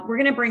we're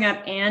going to bring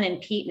up Anne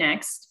and Pete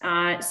next.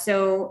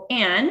 So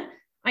Anne,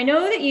 I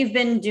know that you've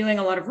been doing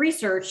a lot of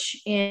research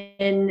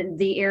in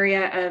the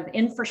area of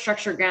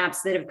infrastructure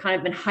gaps that have kind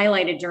of been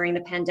highlighted during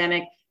the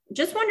pandemic.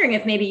 Just wondering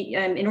if maybe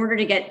in order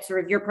to get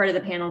sort of your part of the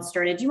panel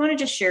started, do you want to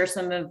just share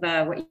some of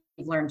what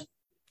you've learned?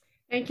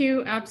 Thank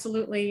you.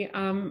 Absolutely.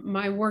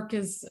 My work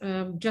is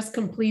just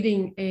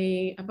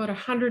completing about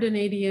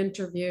 180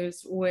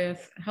 interviews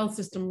with health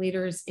system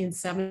leaders in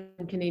 7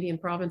 Canadian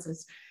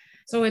provinces.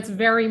 So it's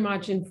very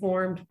much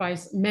informed by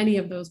many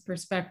of those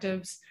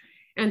perspectives.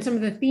 And some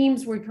of the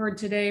themes we've heard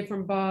today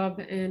from Bob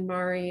and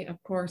Mari,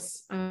 of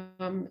course,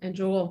 and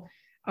Joel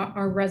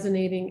are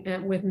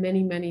resonating with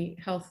many, many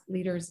health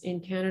leaders in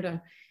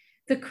Canada.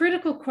 The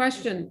critical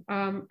question,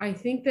 I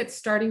think, that's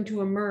starting to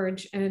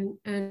emerge, and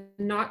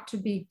not to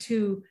be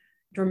too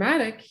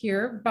dramatic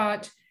here,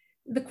 but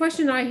the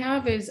question I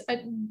have is,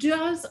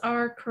 does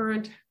our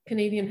current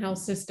Canadian health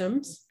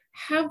systems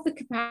have the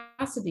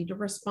capacity to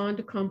respond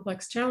to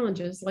complex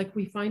challenges like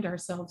we find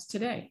ourselves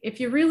today?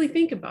 If you really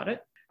think about it,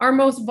 our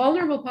most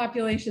vulnerable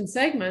population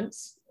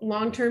segments,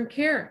 long-term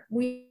care,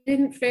 we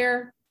didn't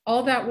fare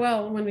all that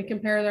well when we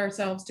compared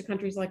ourselves to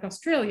countries like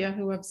Australia,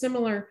 who have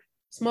similar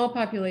small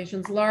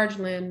populations, large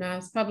land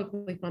mass,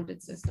 publicly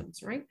funded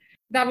systems, right?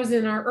 That was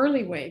in our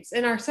early waves.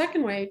 In our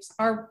second waves,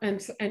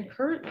 and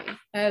currently,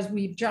 as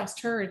we've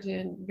just heard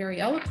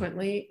very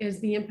eloquently, is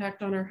the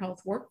impact on our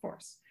health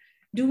workforce.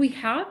 Do we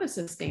have a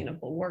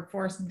sustainable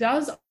workforce?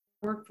 Does our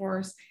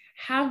workforce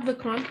have the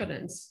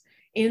confidence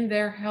in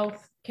their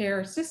health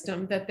care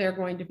system that they're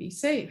going to be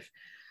safe?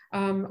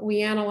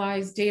 We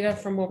analyzed data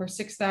from over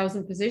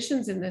 6,000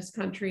 physicians in this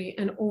country,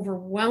 and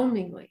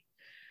overwhelmingly,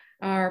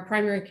 our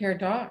primary care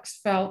docs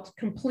felt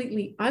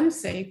completely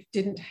unsafe,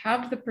 didn't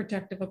have the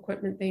protective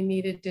equipment they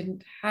needed,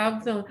 didn't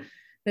have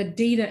the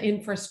data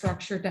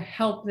infrastructure to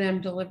help them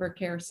deliver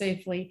care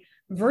safely.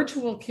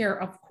 Virtual care,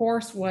 of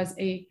course, was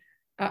a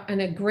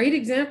great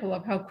example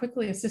of how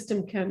quickly a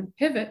system can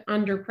pivot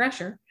under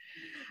pressure.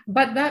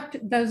 But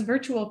those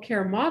virtual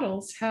care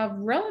models have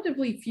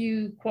relatively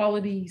few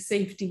quality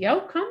safety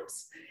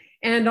outcomes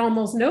and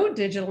almost no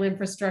digital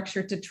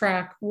infrastructure to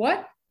track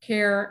what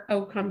care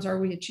outcomes are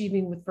we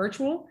achieving with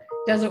virtual.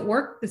 Does it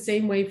work the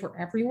same way for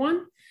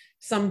everyone?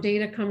 Some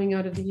data coming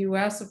out of the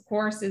US, of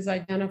course, is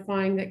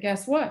identifying that,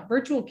 guess what?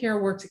 Virtual care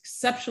works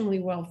exceptionally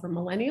well for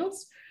millennials.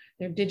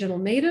 They're digital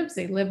natives.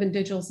 They live in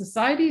digital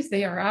societies.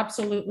 They are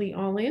absolutely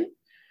all in.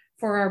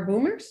 For our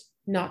boomers,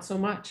 not so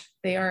much.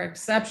 They are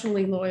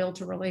exceptionally loyal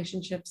to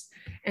relationships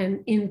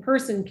and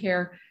in-person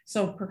care.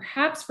 So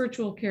perhaps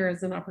virtual care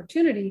is an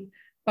opportunity,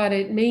 but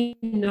it may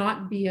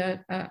not be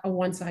a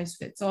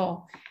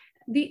one-size-fits-all.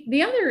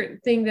 The other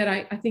thing that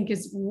I think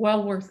is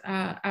well worth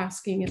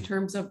asking in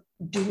terms of,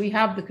 do we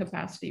have the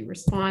capacity to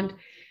respond,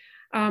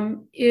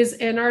 is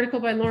an article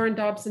by Lauren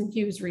Dobson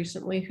Hughes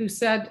recently, who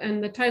said,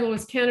 and the title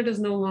was "Canada's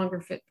No Longer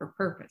Fit for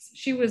Purpose."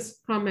 She was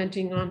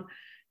commenting on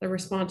the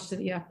response to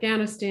the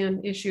Afghanistan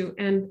issue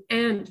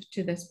and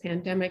to this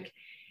pandemic.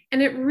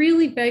 And it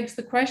really begs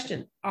the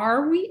question,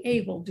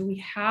 do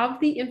we have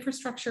the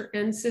infrastructure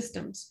and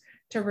systems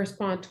to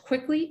respond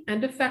quickly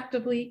and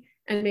effectively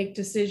and make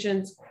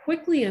decisions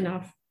quickly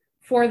enough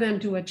for them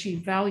to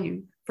achieve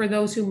value for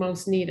those who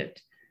most need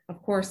it?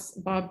 Of course,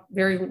 Bob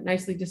very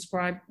nicely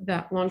described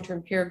that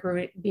long-term care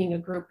group being a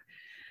group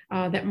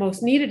that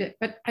most needed it,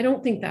 but I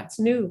don't think that's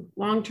new.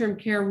 Long-term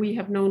care, we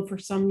have known for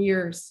some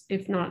years,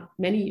 if not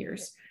many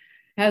years,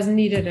 has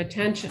needed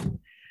attention.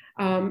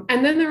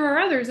 And then there are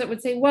others that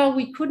would say, well,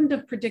 we couldn't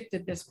have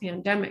predicted this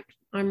pandemic.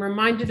 I'm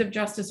reminded of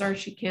Justice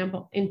Archie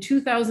Campbell in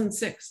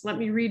 2006. Let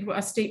me read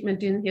a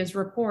statement in his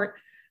report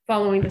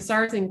following the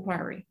SARS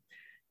inquiry.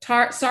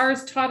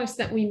 SARS taught us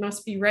that we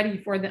must be ready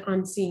for the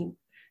unseen.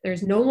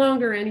 There's no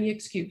longer any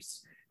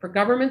excuse for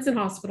governments and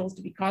hospitals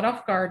to be caught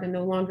off guard, and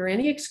no longer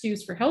any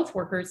excuse for health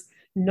workers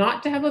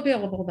not to have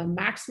available the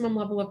maximum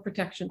level of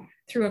protection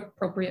through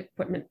appropriate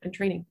equipment and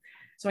training.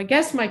 So I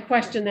guess my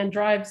question then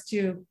drives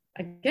to,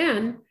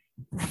 again,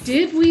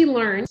 did we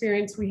learn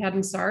experience we had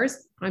in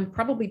SARS? I'm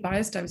probably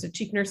biased. I was a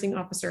chief nursing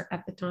officer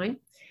at the time.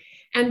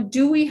 And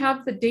do we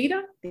have the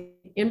data, the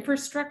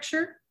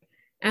infrastructure,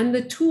 and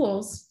the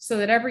tools so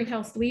that every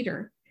health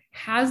leader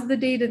has the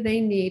data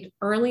they need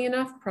early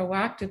enough,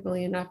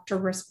 proactively enough to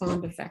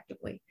respond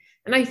effectively?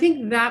 And I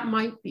think that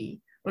might be,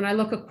 when I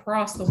look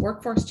across the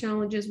workforce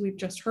challenges we've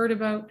just heard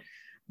about,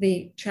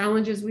 the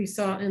challenges we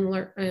saw in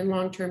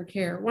long-term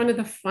care, one of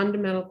the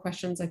fundamental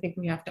questions I think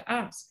we have to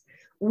ask.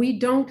 We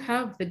don't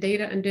have the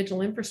data and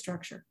digital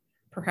infrastructure,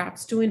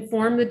 perhaps, to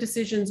inform the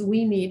decisions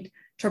we need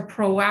to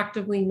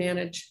proactively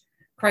manage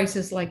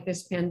crisis like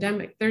this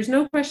pandemic. There's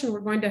no question we're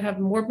going to have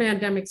more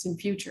pandemics in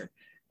future.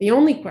 The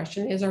only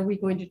question is, are we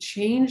going to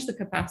change the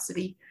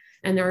capacity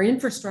and our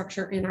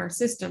infrastructure in our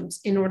systems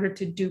in order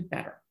to do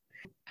better?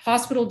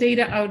 Hospital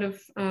data out of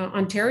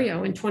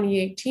Ontario in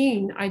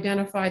 2018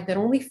 identified that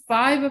only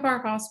 5 of our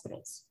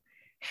hospitals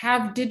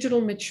have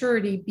digital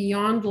maturity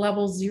beyond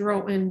level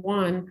 0 and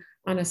 1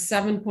 on a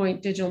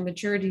 7-point digital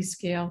maturity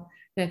scale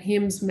that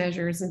HIMSS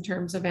measures in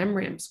terms of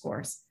MRAM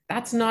scores.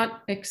 That's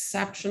not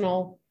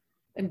exceptional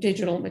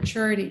digital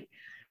maturity.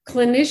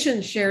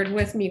 Clinicians shared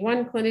with me,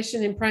 one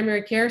clinician in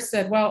primary care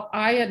said, well,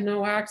 I had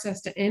no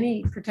access to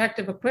any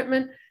protective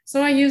equipment,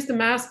 so I used the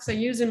masks I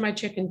use in my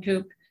chicken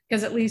coop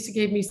because at least it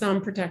gave me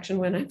some protection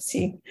when I'm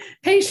seeing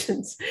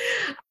patients.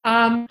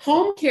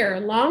 Home care,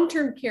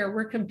 long-term care,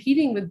 we're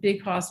competing with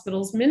big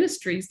hospitals,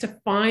 ministries to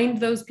find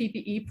those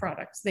PPE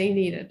products they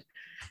needed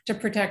to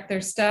protect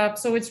their staff.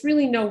 So it's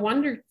really no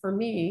wonder for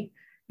me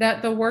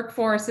that the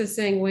workforce is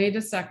saying, wait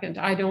a second,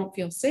 I don't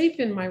feel safe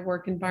in my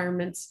work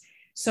environments.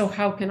 So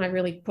how can I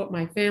really put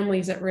my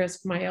families at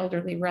risk, my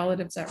elderly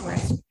relatives at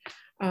risk,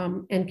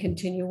 and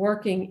continue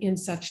working in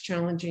such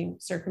challenging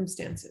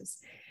circumstances?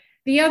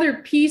 The other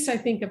piece, I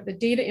think, of the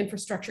data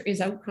infrastructure is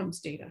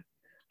outcomes data.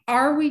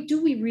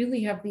 Do we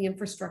really have the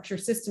infrastructure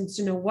systems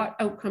to know what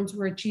outcomes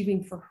we're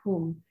achieving for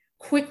whom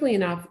quickly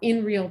enough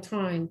in real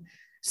time,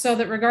 so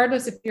that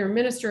regardless if you're a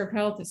minister of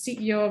health, a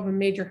CEO of a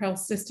major health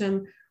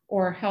system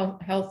or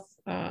health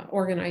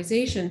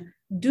organization,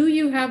 do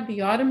you have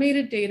the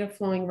automated data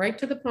flowing right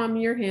to the palm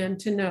of your hand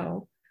to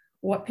know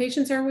what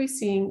patients are we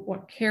seeing,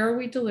 what care are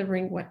we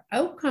delivering, what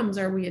outcomes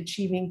are we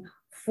achieving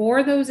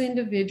for those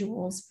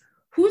individuals,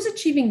 who's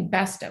achieving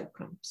best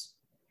outcomes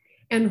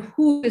and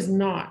who is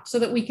not, so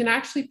that we can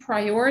actually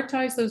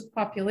prioritize those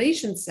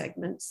population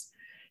segments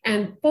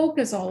and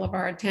focus all of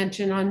our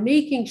attention on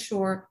making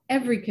sure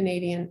every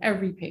Canadian,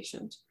 every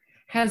patient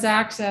has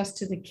access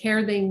to the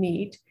care they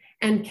need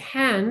and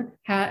can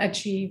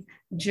achieve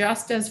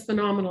just as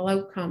phenomenal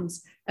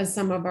outcomes as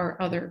some of our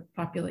other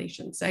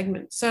population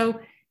segments. So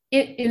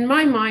in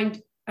my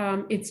mind,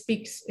 it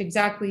speaks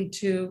exactly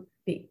to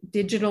the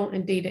digital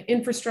and data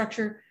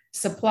infrastructure.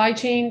 Supply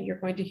chain, you're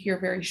going to hear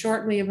very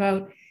shortly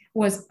about,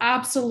 was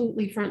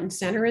absolutely front and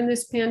center in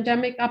this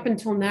pandemic. Up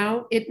until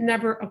now, it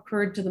never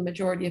occurred to the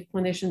majority of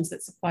clinicians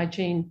that supply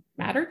chain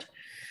mattered.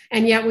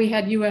 And yet we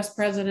had US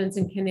presidents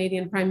and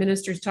Canadian prime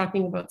ministers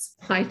talking about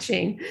supply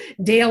chain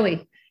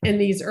daily in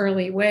these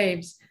early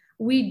waves.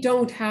 We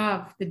don't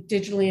have the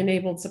digitally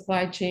enabled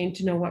supply chain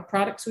to know what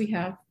products we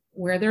have,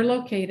 where they're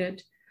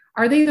located.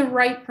 Are they the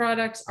right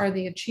products? Are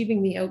they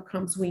achieving the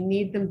outcomes we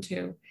need them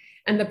to?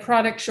 And the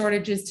product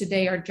shortages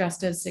today are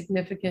just as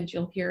significant.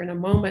 You'll hear in a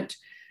moment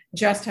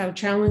just how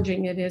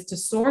challenging it is to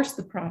source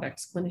the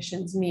products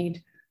clinicians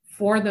need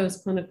for those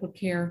clinical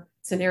care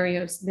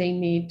scenarios they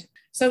need.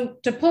 So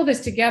to pull this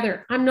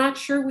together, I'm not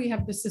sure we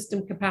have the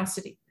system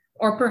capacity,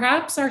 or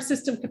perhaps our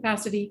system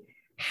capacity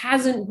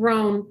hasn't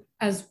grown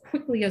as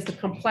quickly as the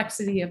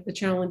complexity of the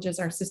challenges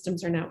our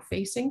systems are now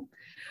facing.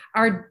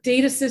 Our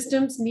data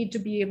systems need to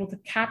be able to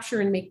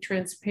capture and make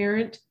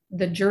transparent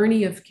the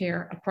journey of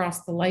care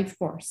across the life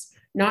course,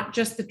 not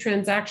just the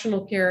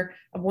transactional care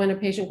of when a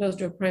patient goes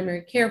to a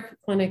primary care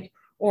clinic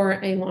or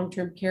a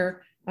long-term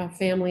care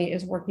family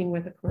is working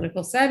with a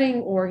clinical setting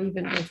or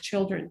even with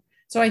children.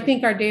 So I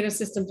think our data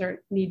systems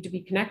need to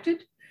be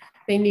connected.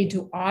 They need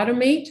to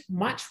automate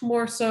much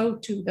more so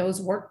to those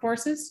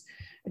workforces.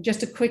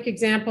 Just a quick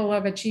example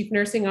of a chief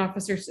nursing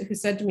officer who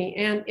said to me,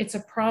 "Anne, it's a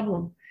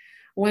problem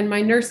when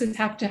my nurses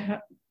have to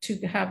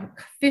have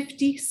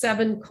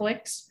 57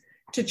 clicks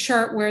to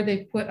chart where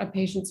they put a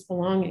patient's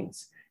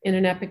belongings in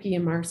an Epic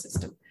EMR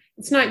system."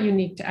 It's not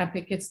unique to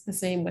Epic, it's the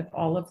same with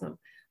all of them.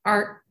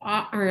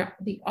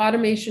 The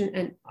automation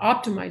and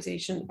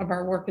optimization of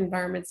our work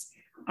environments,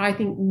 I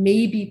think,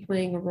 may be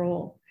playing a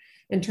role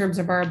in terms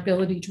of our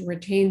ability to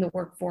retain the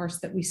workforce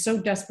that we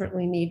so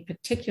desperately need,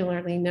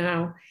 particularly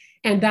now.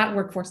 And that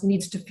workforce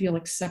needs to feel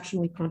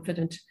exceptionally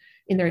confident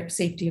in their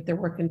safety of their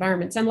work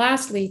environments. And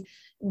lastly,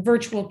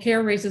 virtual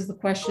care raises the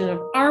question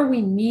of, are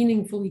we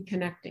meaningfully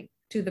connecting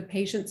to the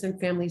patients and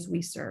families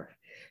we serve?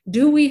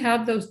 Do we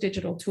have those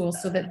digital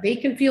tools so that they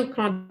can feel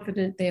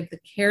confident they have the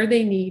care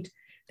they need,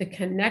 the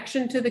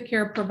connection to the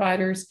care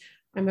providers?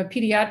 I'm a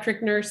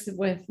pediatric nurse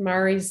with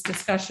Mari's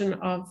discussion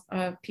of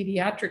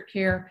pediatric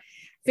care.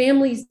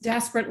 Families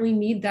desperately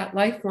need that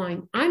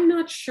lifeline. I'm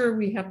not sure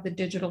we have the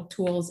digital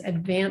tools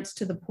advanced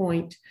to the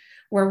point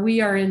where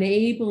we are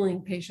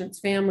enabling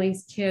patients,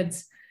 families,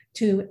 kids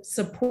to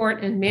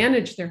support and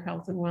manage their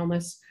health and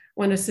wellness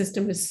when a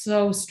system is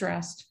so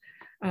stressed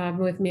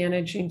with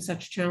managing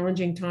such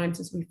challenging times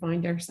as we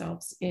find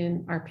ourselves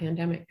in our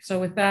pandemic. So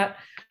with that,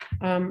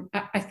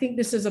 I think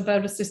this is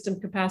about a system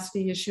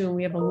capacity issue, and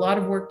we have a lot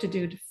of work to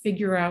do to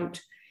figure out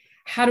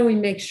how do we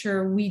make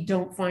sure we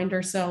don't find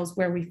ourselves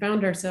where we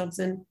found ourselves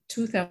in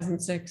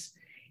 2006,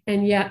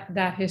 and yet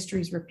that history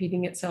is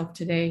repeating itself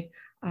today.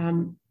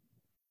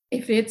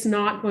 If it's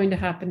not going to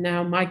happen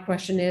now, my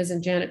question is,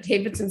 and Janet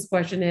Davidson's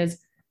question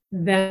is,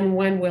 then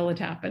when will it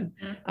happen?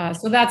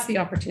 So that's the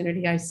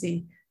opportunity I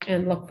see,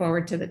 and look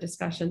forward to the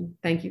discussion.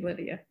 Thank you,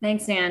 Lydia.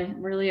 Thanks, Anne.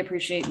 Really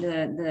appreciate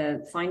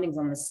the findings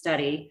on the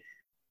study.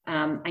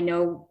 I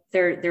know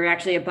there are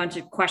actually a bunch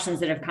of questions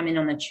that have come in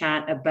on the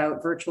chat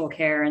about virtual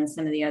care and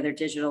some of the other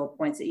digital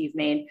points that you've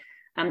made.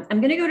 I'm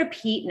going to go to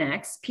Pete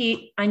next.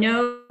 Pete, I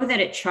know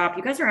that at CHOP,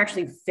 you guys are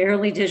actually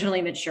fairly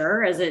digitally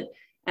mature as it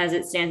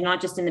stands,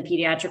 not just in the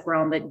pediatric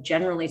realm, but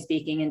generally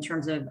speaking in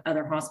terms of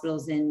other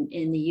hospitals in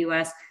the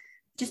US.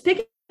 Just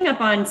picking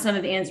up on some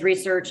of Anne's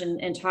research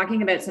and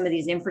talking about some of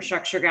these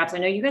infrastructure gaps, I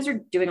know you guys are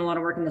doing a lot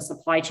of work in the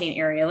supply chain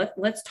area.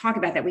 Let's talk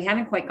about that. We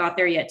haven't quite got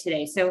there yet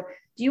today. So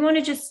do you want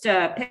to just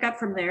pick up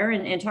from there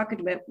and talk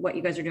about what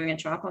you guys are doing at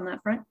CHOP on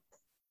that front?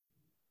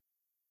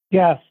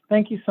 Yes,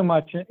 thank you so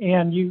much.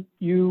 And you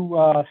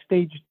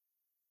staged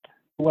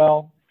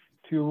well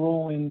to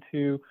roll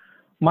into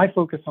my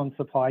focus on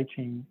supply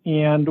chain.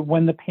 And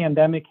when the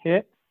pandemic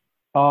hit,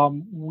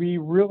 we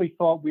really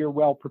thought we were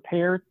well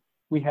prepared.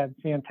 We had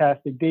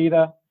fantastic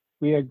data.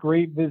 We had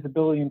great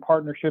visibility and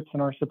partnerships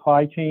in our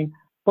supply chain,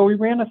 but we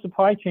ran a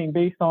supply chain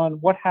based on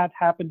what had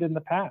happened in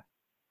the past.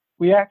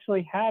 We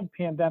actually had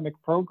pandemic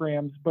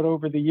programs, but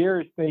over the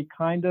years, they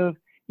kind of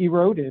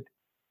eroded.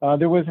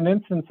 There was an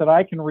instance that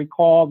I can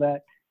recall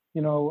that,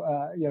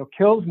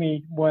 kills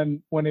me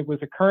when it was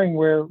occurring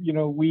where,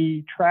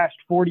 we trashed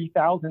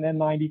 40,000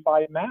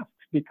 N95 masks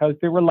because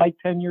they were like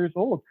 10 years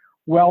old,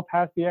 well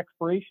past the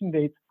expiration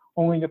dates,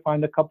 only to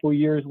find a couple of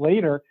years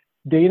later,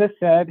 data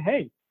said,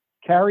 hey,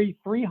 carry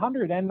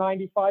 300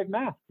 N95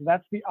 masks.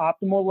 That's the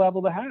optimal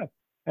level to have.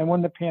 And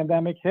when the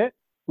pandemic hit,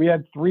 we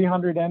had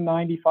 300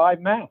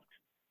 N95 masks.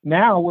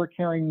 Now we're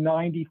carrying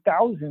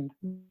 90,000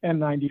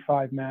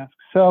 N95 masks.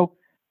 So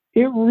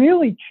it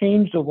really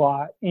changed a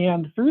lot.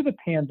 And through the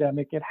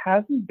pandemic, it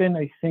hasn't been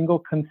a single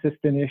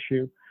consistent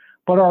issue.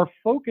 But our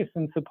focus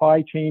in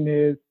supply chain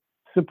is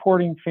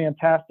supporting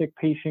fantastic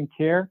patient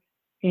care.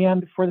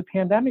 And for the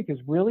pandemic is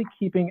really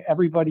keeping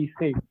everybody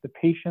safe, the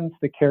patients,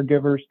 the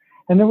caregivers.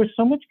 And there was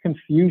so much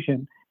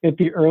confusion at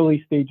the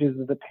early stages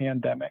of the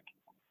pandemic.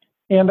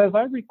 And as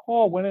I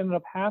recall, what ended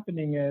up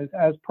happening is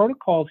as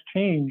protocols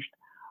changed,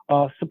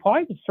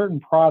 supplies of certain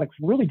products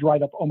really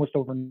dried up almost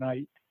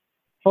overnight.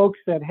 Folks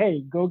said,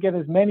 hey, go get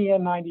as many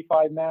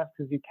N95 masks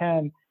as you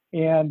can.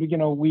 And,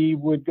 we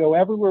would go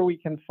everywhere we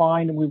can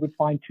find, and we would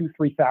find 2,000,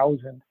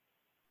 3,000.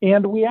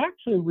 And we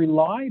actually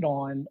relied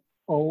on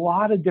a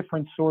lot of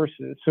different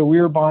sources. So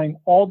we were buying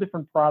all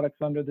different products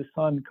under the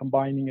sun,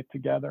 combining it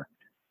together.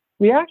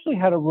 We actually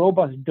had a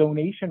robust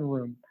donation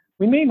room.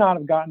 We may not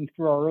have gotten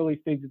through our early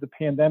stages of the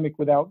pandemic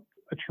without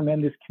a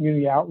tremendous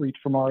community outreach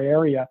from our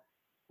area.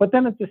 But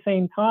then at the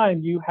same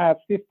time, you have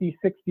 50,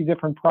 60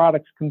 different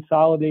products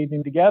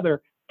consolidating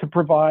together to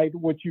provide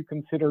what you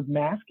considered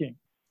masking.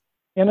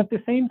 And at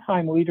the same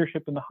time,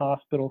 leadership in the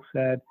hospital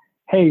said,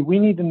 hey, we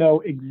need to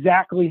know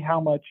exactly how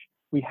much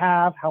we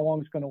have, how long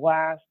it's going to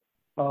last,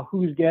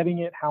 who's getting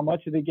it, how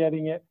much are they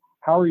getting it,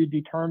 how are you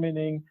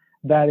determining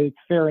that it's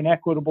fair and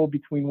equitable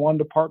between one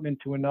department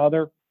to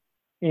another.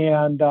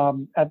 And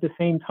at the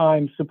same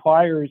time,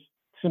 suppliers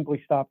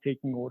simply stopped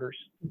taking orders.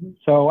 Mm-hmm.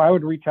 So I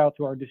would reach out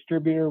to our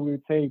distributor. We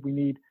would say we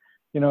need,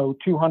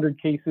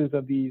 200 cases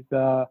of these,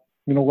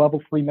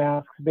 level 3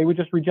 masks. They would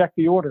just reject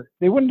the order.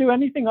 They wouldn't do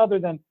anything other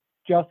than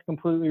just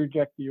completely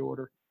reject the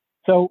order.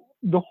 So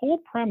the whole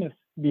premise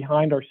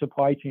behind our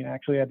supply chain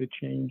actually had to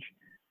change.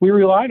 We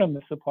relied on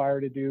the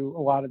supplier to do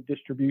a lot of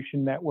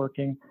distribution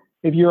networking.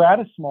 If you're at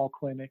a small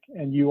clinic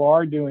and you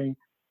are doing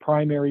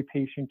primary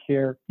patient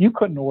care, you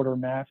couldn't order a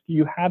mask.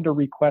 You had to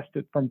request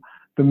it from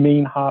the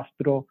main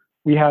hospital.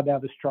 We had to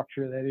have a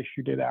structure that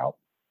issued it out.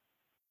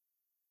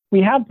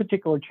 We had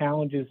particular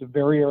challenges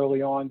very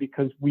early on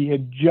because we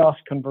had just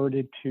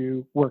converted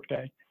to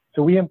Workday.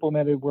 So we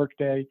implemented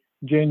Workday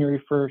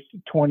January 1st,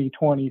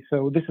 2020.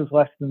 So this is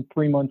less than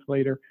 3 months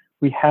later.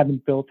 We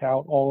hadn't built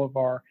out all of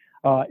our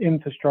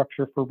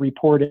infrastructure for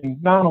reporting.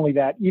 Not only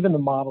that, even the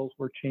models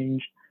were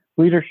changed.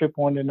 Leadership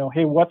wanted to know,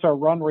 hey, what's our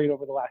run rate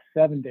over the last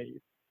 7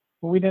 days?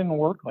 Well, we didn't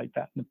work like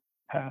that in the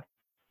past.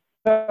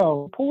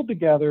 So pulled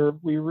together,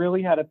 we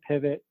really had to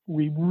pivot.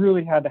 We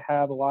really had to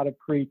have a lot of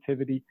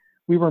creativity.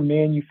 We were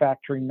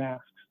manufacturing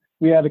masks.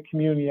 We had a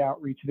community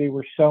outreach. They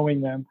were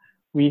sewing them.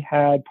 We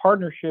had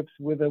partnerships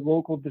with a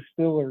local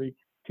distillery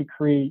to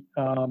create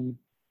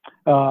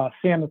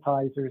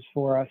sanitizers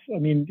for us. I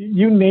mean,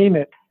 you name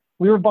it.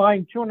 We were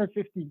buying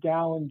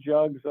 250-gallon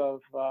jugs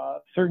of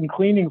certain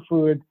cleaning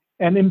fluid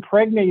and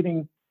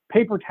impregnating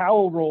paper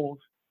towel rolls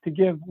to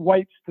give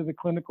wipes to the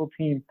clinical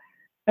team.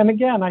 And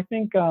again, I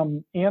think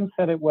Anne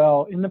said it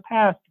well. In the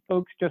past,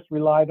 folks just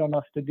relied on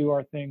us to do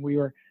our thing. We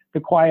were the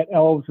quiet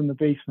elves in the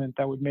basement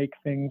that would make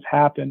things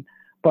happen.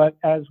 But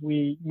as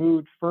we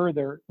moved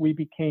further, we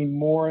became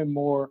more and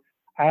more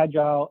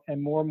agile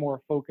and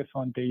more focused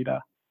on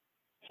data.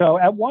 So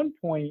at one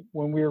point,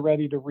 when we were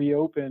ready to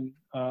reopen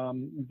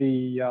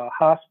the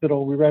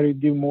hospital, we were ready to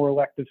do more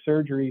elective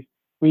surgeries.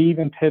 We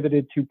even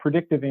pivoted to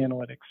predictive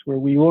analytics, where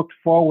we looked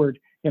forward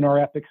in our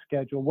Epic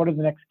schedule. What are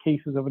the next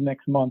cases of the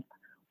next month?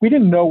 We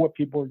didn't know what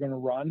people were going to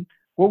run.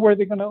 What were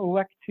they going to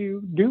elect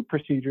to do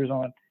procedures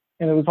on?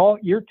 And it was all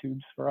ear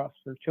tubes for us,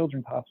 for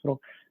Children's Hospital.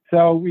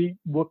 So we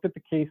looked at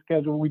the case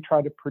schedule. We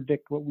tried to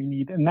predict what we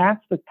need. And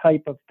that's the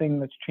type of thing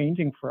that's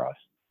changing for us.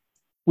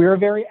 We're a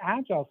very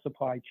agile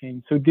supply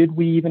chain. So did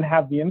we even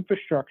have the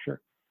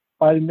infrastructure?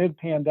 By the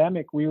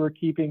mid-pandemic, we were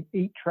keeping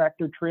 8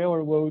 tractor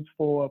trailer loads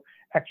full of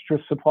extra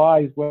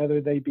supplies,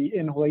 whether they be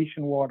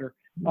inhalation water,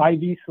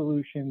 IV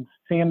solutions,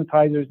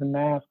 sanitizers and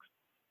masks,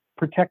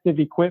 protective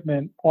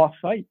equipment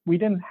off-site. We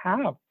didn't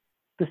have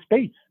the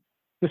space.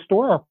 to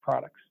store our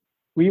products.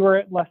 We were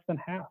at less than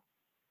half.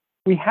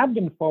 We had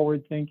been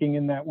forward thinking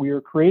in that we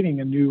were creating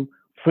a new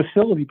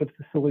facility, but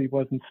the facility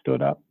wasn't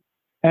stood up.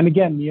 And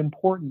again, the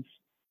importance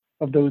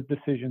of those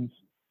decisions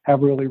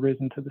have really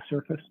risen to the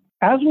surface.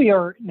 As we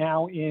are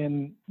now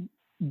in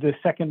the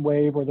second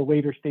wave or the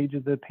later stages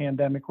of the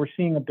pandemic, we're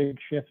seeing a big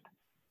shift.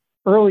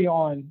 Early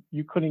on,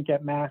 you couldn't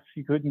get masks,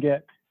 you couldn't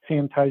get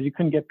sanitizer, you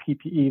couldn't get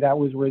PPE. That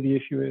was where the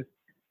issue is.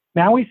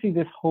 Now we see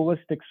this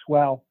holistic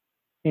swell,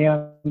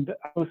 and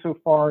I go so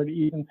far to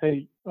even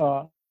say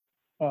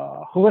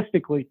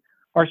holistically,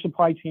 our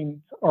supply chains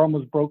are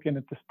almost broken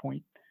at this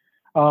point.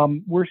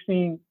 We're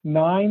seeing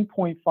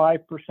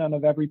 9.5%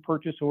 of every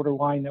purchase order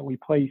line that we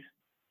place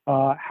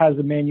has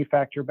a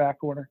manufacturer back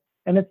order.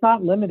 And it's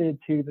not limited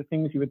to the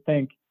things you would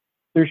think.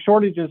 There's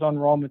shortages on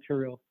raw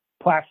materials,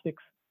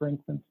 plastics, for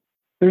instance.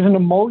 There's an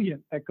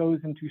emollient that goes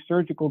into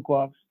surgical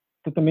gloves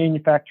that the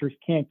manufacturers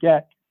can't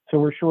get, so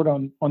we're short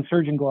on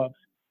surgeon gloves.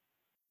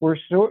 We're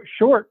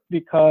short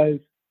because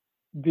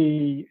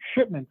the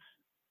shipments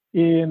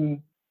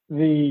in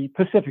the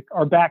Pacific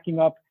are backing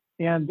up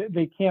and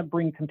they can't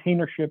bring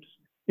container ships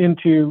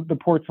into the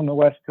ports on the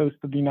west coast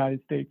of the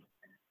United States.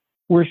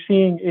 We're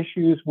seeing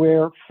issues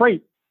where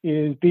freight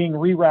is being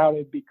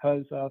rerouted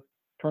because of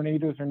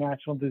tornadoes or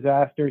natural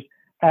disasters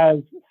as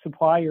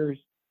suppliers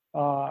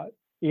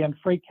and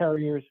freight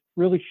carriers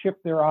really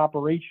shift their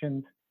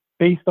operations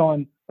based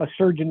on a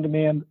surge in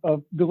demand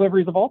of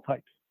deliveries of all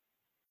types.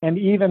 And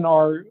even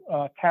our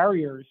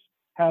carriers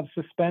have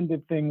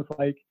suspended things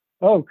like,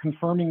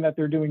 confirming that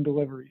they're doing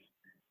deliveries.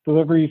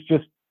 Deliveries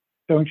just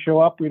don't show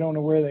up. We don't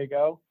know where they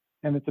go,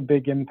 and it's a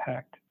big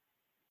impact.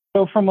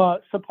 So from a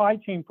supply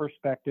chain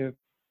perspective,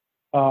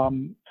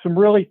 some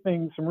really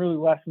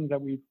lessons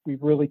that we've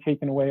really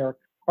taken away are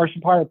our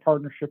supplier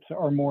partnerships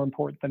are more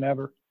important than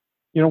ever.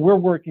 We're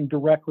working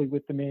directly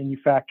with the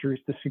manufacturers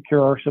to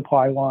secure our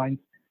supply lines,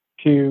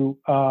 to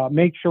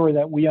make sure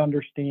that we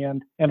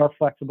understand and are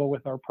flexible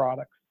with our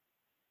products.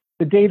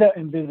 The data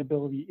and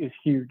visibility is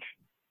huge.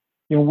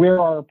 Where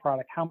are our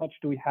products? How much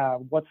do we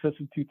have? What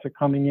substitutes are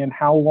coming in?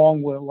 How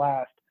long will it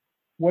last?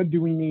 What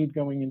do we need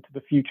going into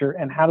the future?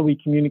 And how do we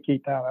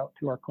communicate that out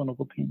to our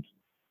clinical teams?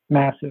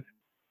 Massive.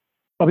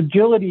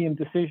 Agility in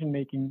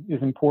decision-making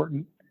is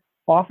important.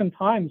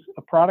 Oftentimes,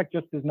 a product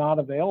just is not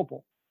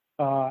available.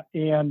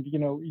 And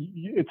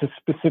it's a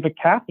specific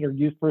catheter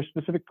used for a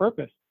specific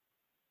purpose.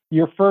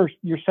 Your first,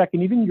 your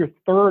second, even your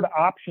third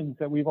options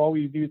that we've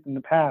always used in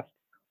the past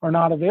are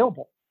not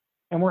available.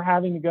 And we're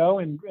having to go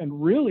and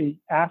really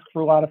ask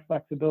for a lot of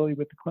flexibility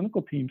with the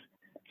clinical teams.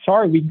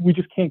 Sorry, we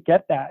just can't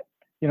get that.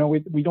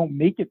 We don't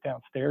make it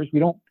downstairs. We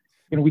don't,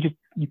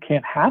 you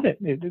can't have it.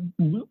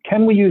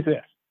 Can we use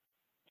this?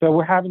 So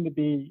we're having to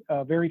be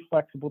very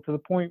flexible to the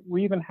point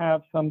we even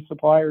have some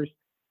suppliers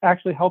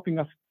actually helping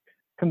us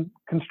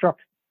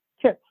construct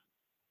kits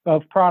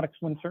of products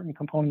when certain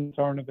components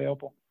aren't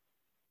available.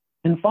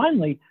 And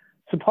finally,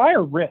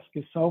 supplier risk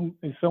is so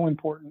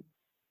important.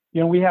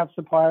 We have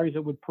suppliers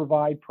that would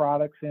provide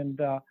products and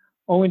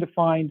only to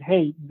find,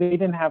 hey, they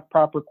didn't have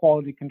proper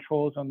quality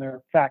controls on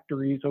their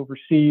factories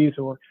overseas,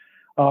 or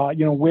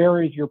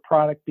where is your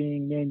product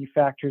being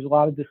manufactured? A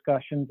lot of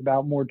discussions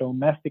about more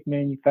domestic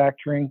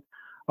manufacturing,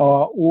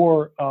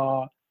 or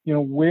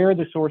where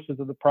the sources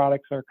of the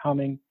products are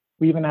coming.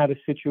 We even had a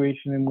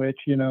situation in which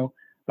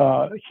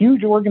a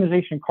huge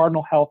organization,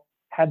 Cardinal Health,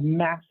 had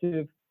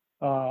massive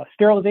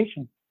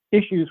sterilization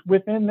issues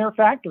within their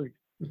factories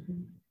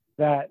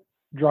that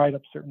dried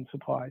up certain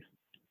supplies.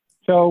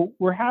 So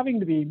we're having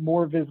to be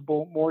more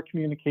visible, more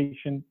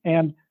communication,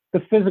 and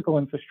the physical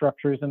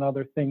infrastructure is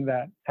another thing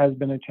that has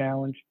been a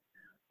challenge.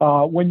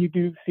 When you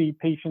do see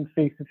patients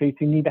face-to-face,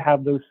 you need to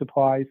have those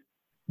supplies.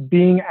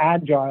 Being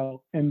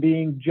agile and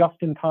being just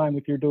in time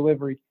with your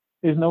delivery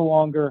is no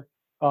longer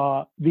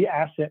the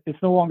asset.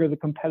 It's no longer the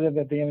competitive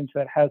advantage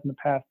that it has in the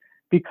past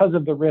because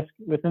of the risk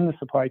within the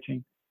supply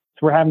chain.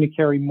 So we're having to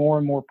carry more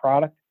and more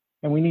product,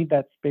 and we need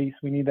that space,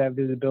 we need that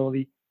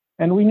visibility,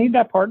 and we need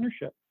that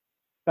partnership.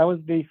 That was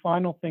the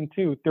final thing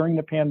too. During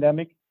the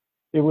pandemic,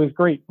 it was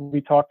great.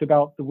 We talked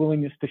about the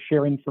willingness to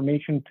share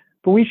information,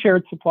 but we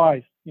shared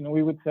supplies.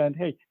 We would send,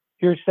 hey,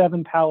 here's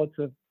 7 pallets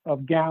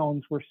of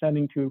gowns we're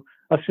sending to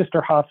a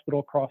sister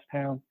hospital across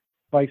town,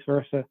 vice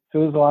versa. So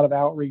there's a lot of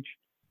outreach,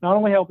 not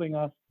only helping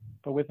us,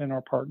 but within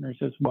our partners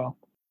as well.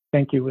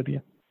 Thank you,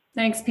 Lydia.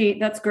 Thanks, Pete.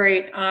 That's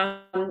great.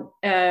 Wow.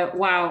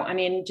 I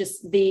mean,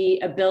 just the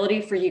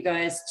ability for you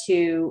guys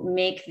to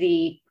make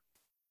the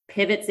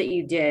pivots that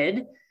you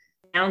did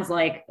sounds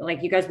like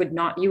you guys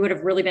you would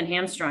have really been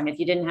hamstrung if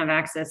you didn't have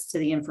access to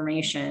the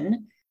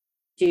information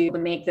to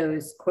make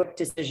those quick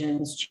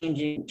decisions,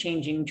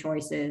 changing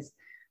choices.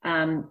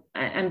 I'm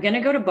going to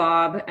go to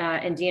Bob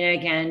and Dina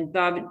again.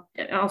 Bob,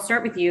 I'll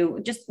start with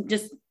you. Just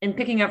in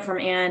picking up from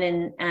Anne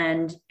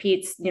and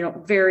Pete's,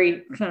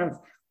 very kind of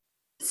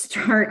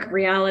stark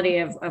reality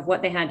of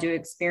what they had to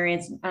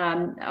experience.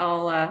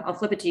 I'll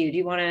flip it to you. Do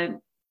you want to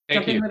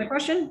jump in with a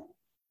question?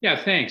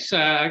 Yeah, thanks.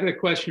 I got a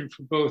question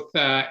for both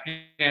Anne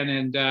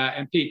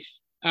and Pete.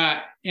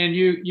 And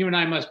you and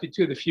I must be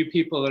two of the few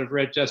people that have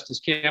read Justice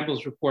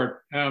Campbell's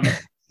report.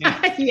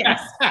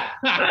 Yes.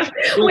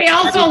 We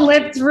also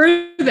lived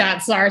through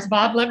that, SARS,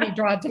 Bob. Let me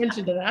draw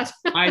attention to that.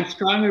 I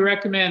strongly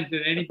recommend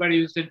that anybody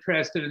who's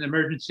interested in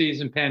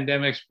emergencies and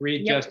pandemics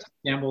read Justice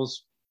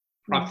Campbell's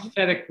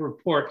prophetic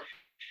report.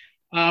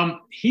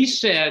 He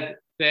said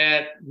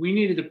that we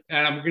needed to,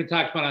 and I'm going to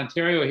talk about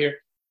Ontario here,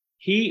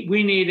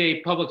 we need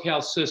a public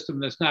health system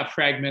that's not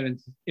fragmented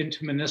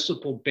into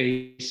municipal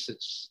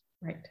bases.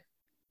 Right.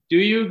 Do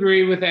you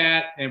agree with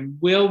that? And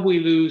will we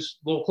lose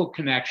local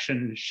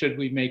connection should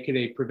we make it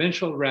a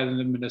provincial rather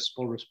than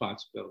municipal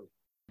responsibility?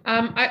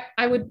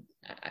 I would,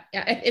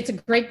 it's a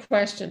great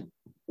question.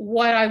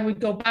 What I would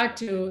go back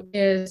to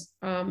is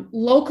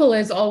local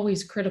is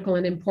always critical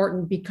and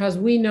important because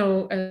we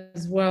know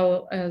as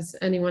well as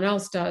anyone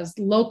else does,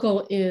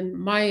 local in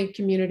my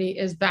community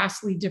is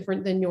vastly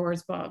different than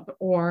yours, Bob,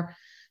 or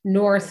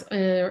North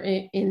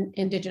in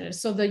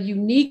Indigenous. So the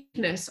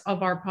uniqueness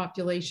of our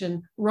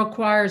population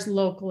requires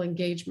local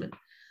engagement.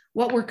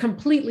 What we're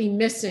completely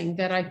missing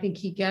that I think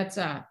he gets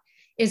at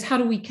is how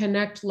do we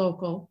connect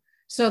local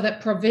so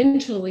that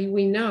provincially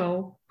we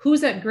know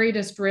who's at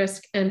greatest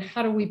risk and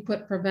how do we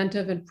put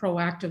preventive and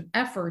proactive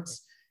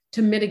efforts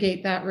to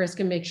mitigate that risk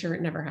and make sure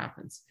it never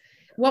happens.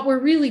 What we're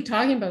really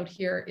talking about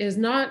here is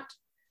not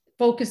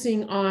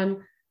focusing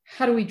on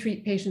how do we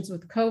treat patients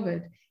with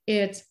COVID,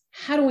 it's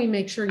how do we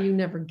make sure you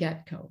never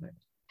get COVID?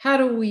 How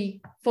do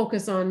we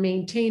focus on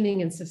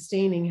maintaining and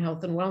sustaining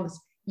health and wellness?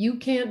 You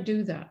can't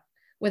do that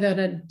without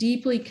a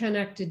deeply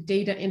connected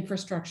data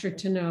infrastructure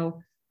to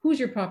know who's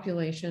your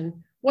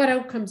population, what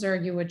outcomes are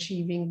you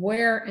achieving,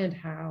 where and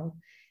how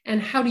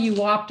do you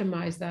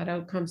optimize that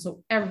outcome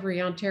so every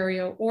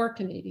Ontario or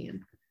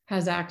Canadian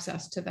has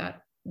access to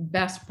that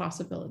best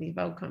possibility of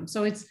outcome.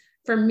 So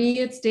for me,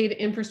 it's data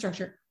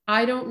infrastructure.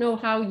 I don't know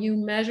how you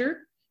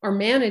measure or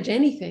manage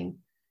anything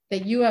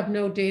that you have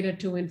no data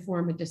to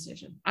inform a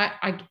decision.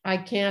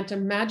 I can't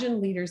imagine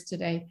leaders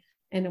today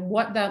and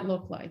what that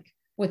looked like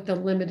with the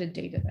limited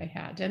data they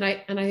had. And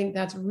I think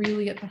that's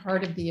really at the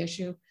heart of the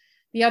issue.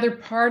 The other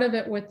part of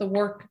it with the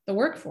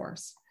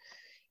workforce,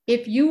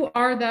 if you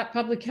are that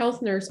public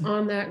health nurse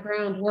on that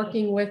ground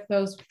working with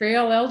those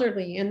frail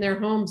elderly in their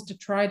homes to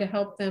try to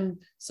help them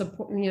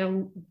support,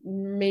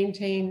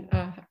 maintain,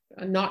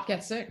 not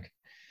get sick,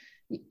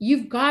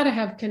 you've got to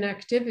have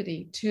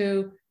connectivity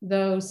to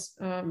those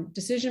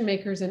decision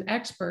makers and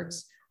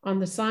experts on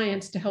the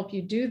science to help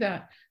you do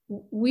that.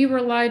 We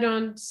relied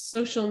on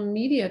social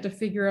media to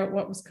figure out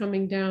what was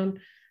coming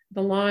down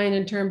the line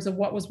in terms of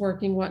what was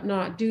working, what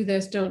not, do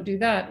this, don't do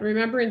that.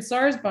 Remember in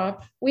SARS,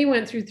 Bob, we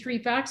went through 3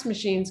 fax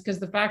machines because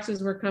the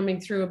faxes were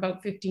coming through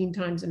about 15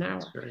 times an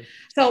hour. Right.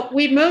 So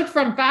we moved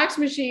from fax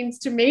machines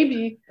to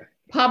maybe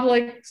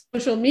public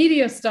social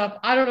media stuff.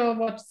 I don't know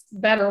what's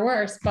better or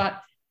worse, but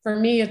for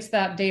me, it's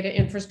that data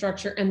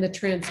infrastructure and the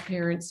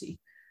transparency.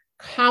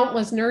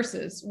 Countless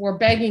nurses were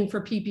begging for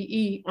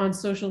PPE on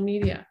social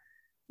media.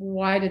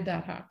 Why did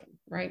that happen,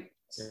 right?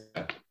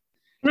 Yeah.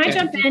 Can I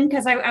jump in?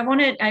 Because I want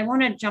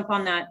to jump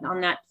on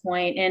that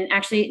point. And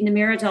actually,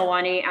 Namira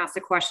Dalwani asked a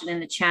question in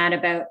the chat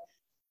about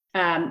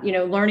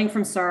learning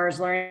from SARS,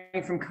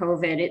 learning from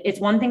COVID.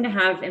 It's one thing to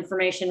have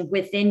information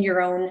within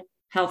your own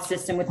health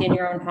system, within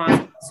your own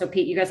hospital. So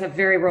Pete, you guys have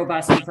very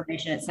robust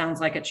information. It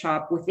sounds like a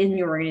CHOP within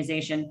your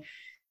organization.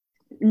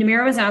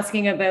 Namira was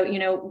asking about,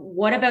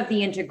 what about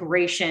the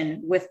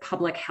integration with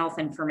public health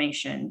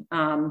information?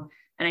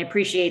 And I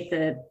appreciate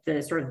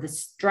the sort of the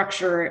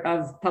structure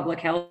of public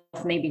health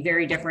may be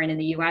very different in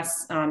the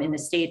US, in the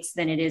States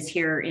than it is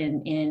here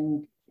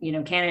in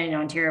Canada and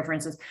Ontario, for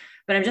instance.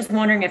 But I'm just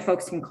wondering if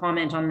folks can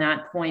comment on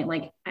that point.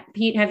 Like,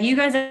 Pete, have you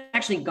guys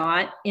actually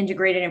got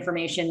integrated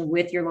information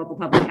with your local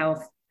public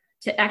health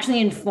to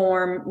actually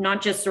inform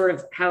not just sort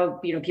of how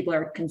people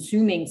are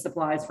consuming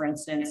supplies, for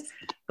instance,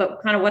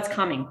 but kind of what's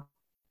coming?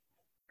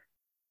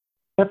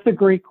 That's a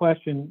great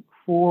question.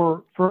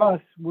 For us,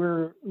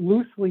 we're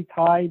loosely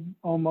tied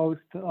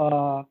almost,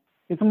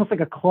 it's almost like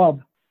a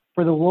club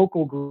for the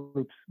local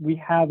groups. We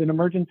have an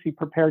emergency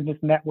preparedness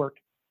network,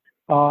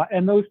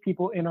 and those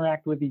people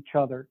interact with each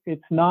other.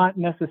 It's not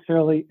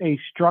necessarily a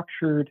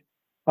structured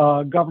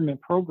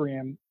government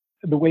program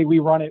the way we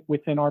run it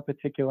within our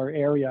particular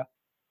area.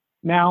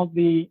 Now,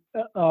 the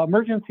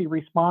emergency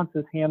response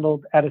is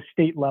handled at a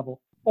state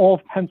level. All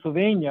of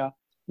Pennsylvania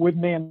would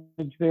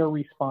manage their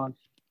response.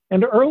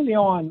 And early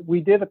on,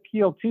 we did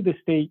appeal to the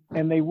state,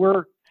 and they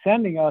were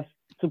sending us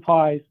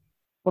supplies,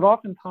 but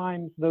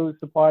oftentimes those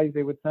supplies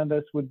they would send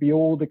us would be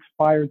old,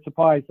 expired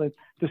supplies, like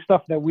the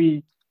stuff that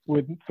we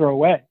would throw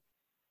away.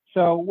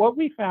 So what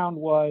we found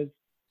was,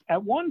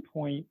 at one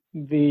point,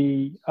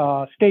 the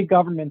state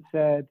government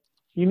said,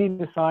 you need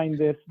to sign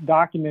this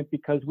document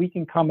because we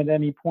can come at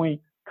any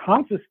point,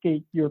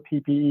 confiscate your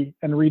PPE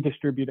and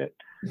redistribute it.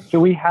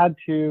 So we had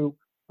to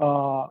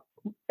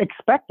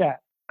expect that,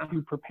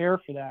 to prepare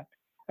for that.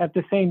 At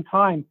the same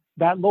time,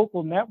 that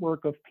local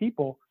network of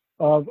people,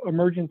 of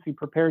emergency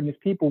preparedness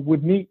people,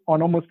 would meet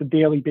on almost a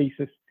daily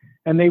basis,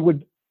 and they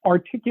would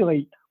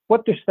articulate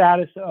what the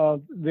status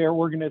of their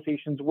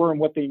organizations were and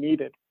what they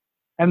needed.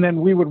 And then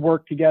we would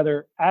work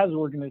together as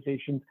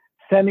organizations,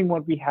 sending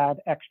what we had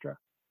extra.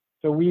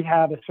 So we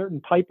had a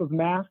certain type of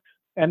masks,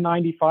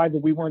 N95,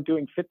 that we weren't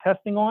doing fit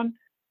testing on.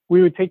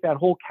 We would take that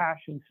whole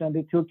cache and send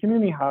it to a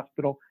community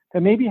hospital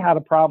that maybe had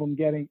a problem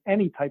getting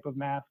any type of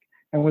mask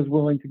and was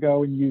willing to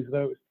go and use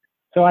those.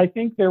 So I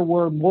think there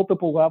were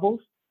multiple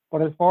levels,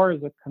 but as far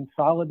as a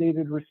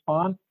consolidated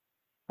response,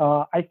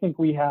 I think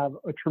we have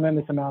a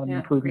tremendous amount of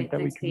improvement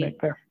that we can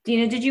make there.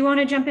 Dina, did you want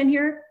to jump in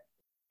here?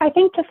 I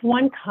think just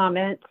one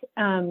comment.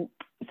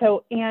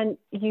 So, Anne,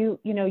 you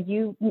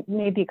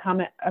made the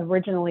comment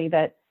originally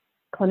that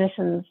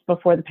clinicians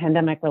before the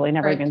pandemic really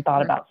never even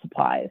thought about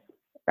supplies,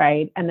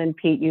 right? And then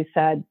Pete, you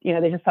said,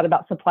 they just thought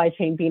about supply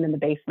chain being in the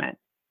basement.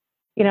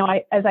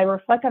 As I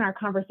reflect on our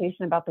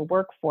conversation about the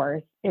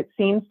workforce, it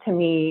seems to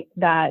me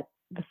that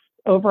the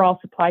overall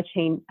supply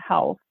chain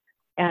health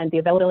and the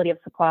availability of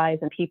supplies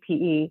and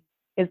PPE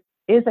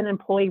is an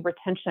employee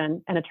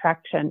retention and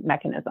attraction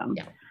mechanism.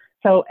 Yeah.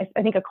 So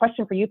I think a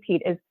question for you,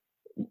 Pete, is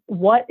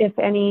what, if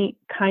any,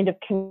 kind of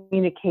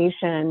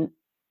communication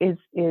is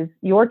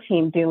your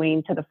team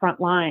doing to the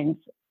front lines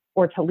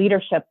or to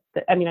leadership?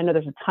 I know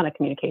there's a ton of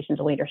communication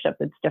to leadership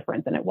that's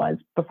different than it was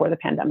before the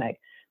pandemic,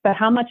 but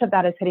how much of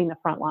that is hitting the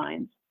front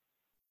lines?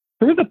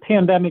 Through the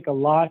pandemic, a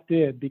lot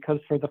did, because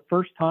for the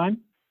first time,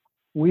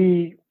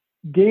 we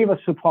gave a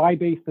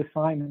supply-based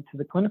assignment to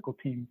the clinical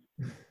team.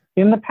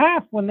 In the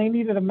past, when they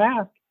needed a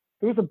mask,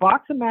 there was a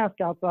box of masks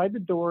outside the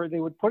door.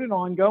 They would put it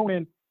on, go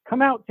in,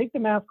 come out, take the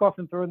mask off,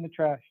 and throw it in the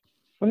trash.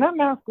 When that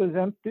mask was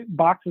empty,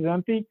 box was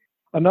empty,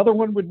 another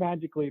one would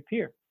magically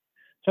appear.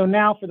 So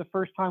now, for the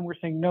first time, we're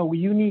saying, no,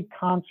 you need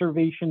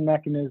conservation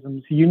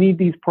mechanisms. You need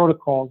these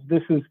protocols.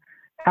 This is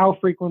how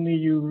frequently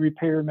you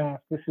repair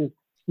masks. This is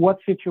what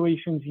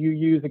situations you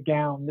use a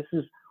gown. This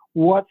is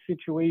what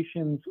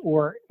situations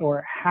or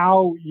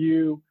how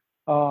you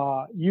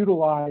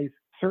utilize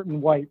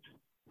certain wipes.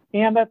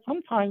 And that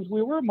sometimes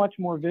we were much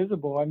more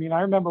visible. I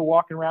remember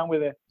walking around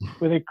with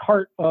a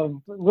cart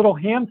of little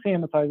hand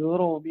sanitizer,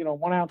 little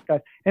 1 ounce guys,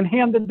 and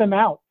handed them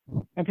out.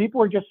 And people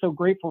were just so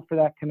grateful for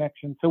that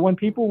connection. So when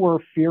people were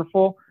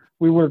fearful,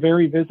 we were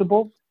very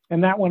visible,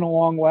 and that went a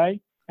long way.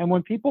 And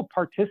when people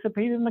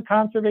participated in the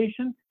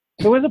conservation,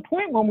 there was a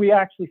point when we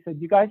actually said,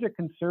 you guys are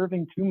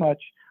conserving too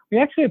much. We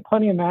actually have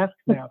plenty of masks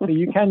now, so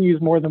you can use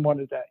more than one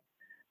a day.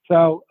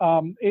 So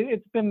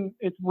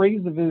it's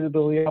raised the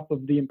visibility up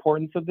of the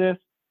importance of this,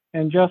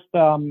 and just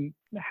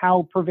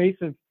how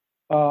pervasive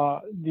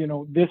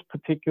this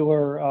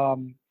particular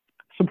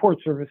support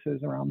service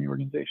is around the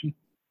organization.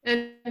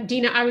 And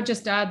Dina, I would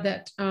just add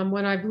that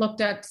when I've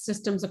looked at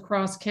systems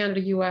across Canada,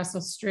 US,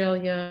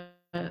 Australia,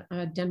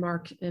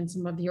 Denmark, and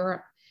some of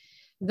Europe,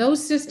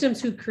 those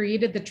systems who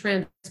created the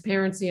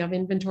transparency of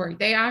inventory,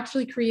 they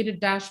actually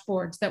created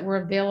dashboards that were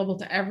available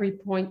to every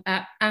point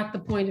at the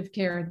point of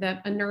care,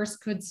 that a nurse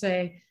could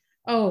say,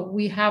 oh,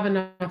 we have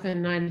enough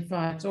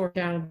N95s or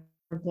gown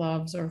or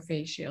gloves or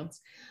face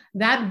shields.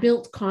 That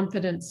built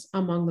confidence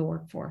among the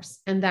workforce.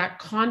 And that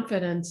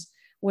confidence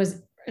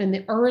was, in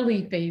the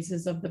early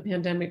phases of the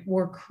pandemic,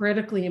 were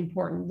critically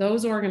important.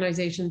 Those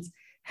organizations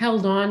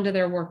held on to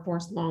their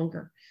workforce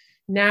longer.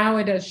 Now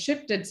it has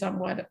shifted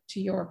somewhat,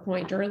 to your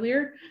point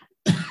earlier,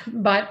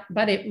 but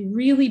it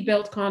really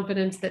built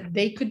confidence that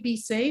they could be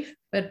safe,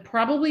 but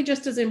probably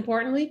just as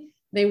importantly,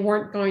 they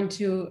weren't going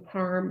to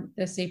harm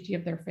the safety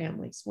of their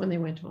families when they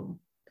went home.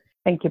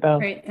 Thank you both.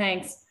 Great,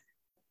 thanks.